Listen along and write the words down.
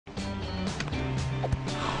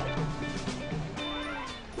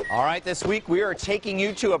All right, this week we are taking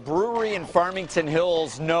you to a brewery in Farmington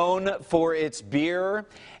Hills known for its beer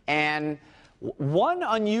and one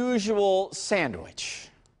unusual sandwich.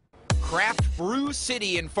 Craft Brew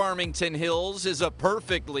City in Farmington Hills is a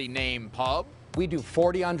perfectly named pub. We do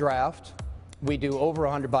 40 on draft. We do over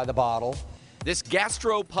 100 by the bottle. This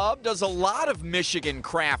gastro pub does a lot of Michigan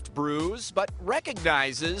craft brews, but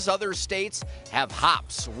recognizes other states have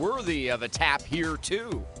hops worthy of a tap here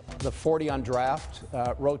too. The 40 on draft,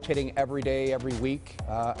 rotating every day, every week,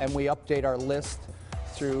 and we update our list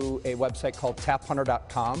through a website called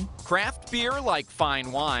taphunter.com. Craft beer, like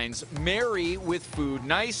fine wines, marry with food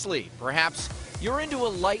nicely. Perhaps you're into a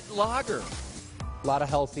light lager. A lot of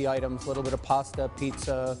healthy items, a little bit of pasta,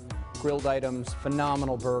 pizza, grilled items,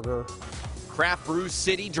 phenomenal burger. Craft Brew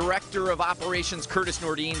City Director of Operations Curtis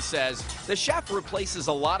Nordine says the chef replaces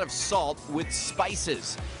a lot of salt with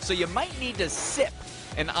spices, so you might need to sip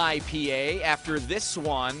an IPA after this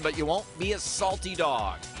one, but you won't be a salty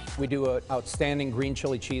dog. We do an outstanding green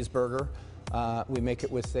chili cheeseburger. We make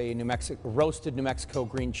it with a roasted New Mexico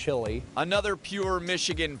green chili. Another pure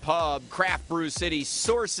Michigan pub, Craft Brew City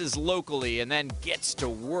sources locally and then gets to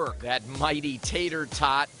work. That mighty tater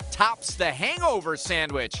tot tops the hangover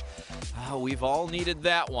sandwich. Oh, we've all needed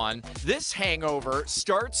that one. This hangover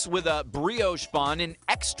starts with a brioche bun, an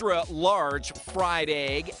extra large fried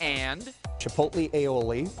egg, and chipotle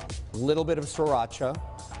aioli, a little bit of sriracha,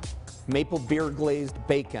 maple beer glazed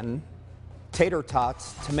bacon, tater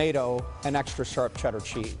tots, tomato, and extra sharp cheddar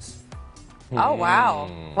cheese. Oh, wow.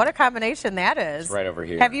 What a combination that is. It's right over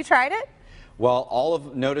here. Have you tried it?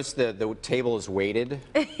 Well, notice the table is weighted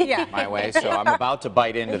Yeah. my way, so I'm about to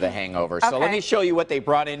bite into the hangover. So let Okay. me show you what they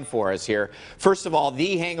brought in for us here. First of all,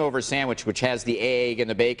 the hangover sandwich, which has the egg and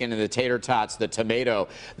the bacon and the tater tots, the tomato,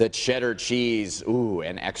 the cheddar cheese, ooh,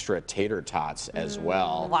 and extra tater tots as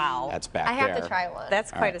well. Wow. That's back I there. have to try one.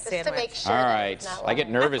 That's quite a Just sandwich. to make sure. All that right, it's not I get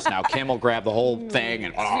long. nervous now. Kim will grab the whole thing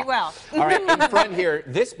and She will. All right, in front here,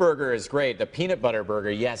 this burger is great. The peanut butter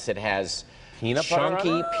burger. Yes, it has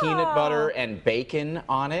chunky peanut butter and bacon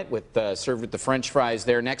on it, with served with the French fries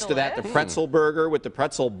there. Next to that, the pretzel burger with the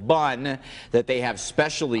pretzel bun that they have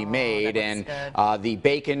specially made, and the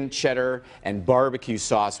bacon, cheddar, and barbecue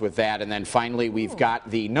sauce with that. And then finally, we've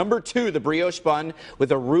got the number 2, the brioche bun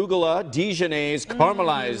with arugula, Dijonnaise,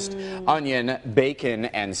 caramelized onion, bacon,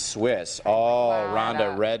 and Swiss. Oh,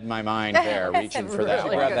 Rhonda read my mind there, reaching for that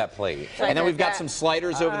one. Grab that plate. And then we've got some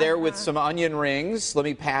sliders over there with some onion rings. Let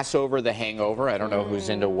me pass over the hangover. I don't know who's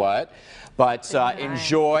into what, but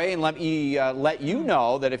enjoy, and let me let you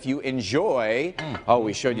know that if you enjoy, oh,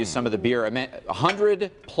 we showed you some of the beer. I meant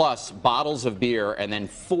 100+ bottles of beer, and then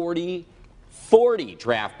 40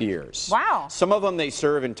 draft beers. Wow. Some of them they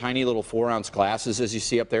serve in tiny little 4-ounce glasses, as you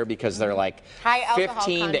see up there, because they're like High alcohol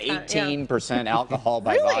 15 to content, 18% alcohol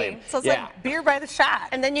by Really? volume. So it's like beer by the shot.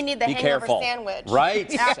 And then you need the Be hangover careful. sandwich. Right,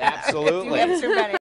 absolutely. You have too many.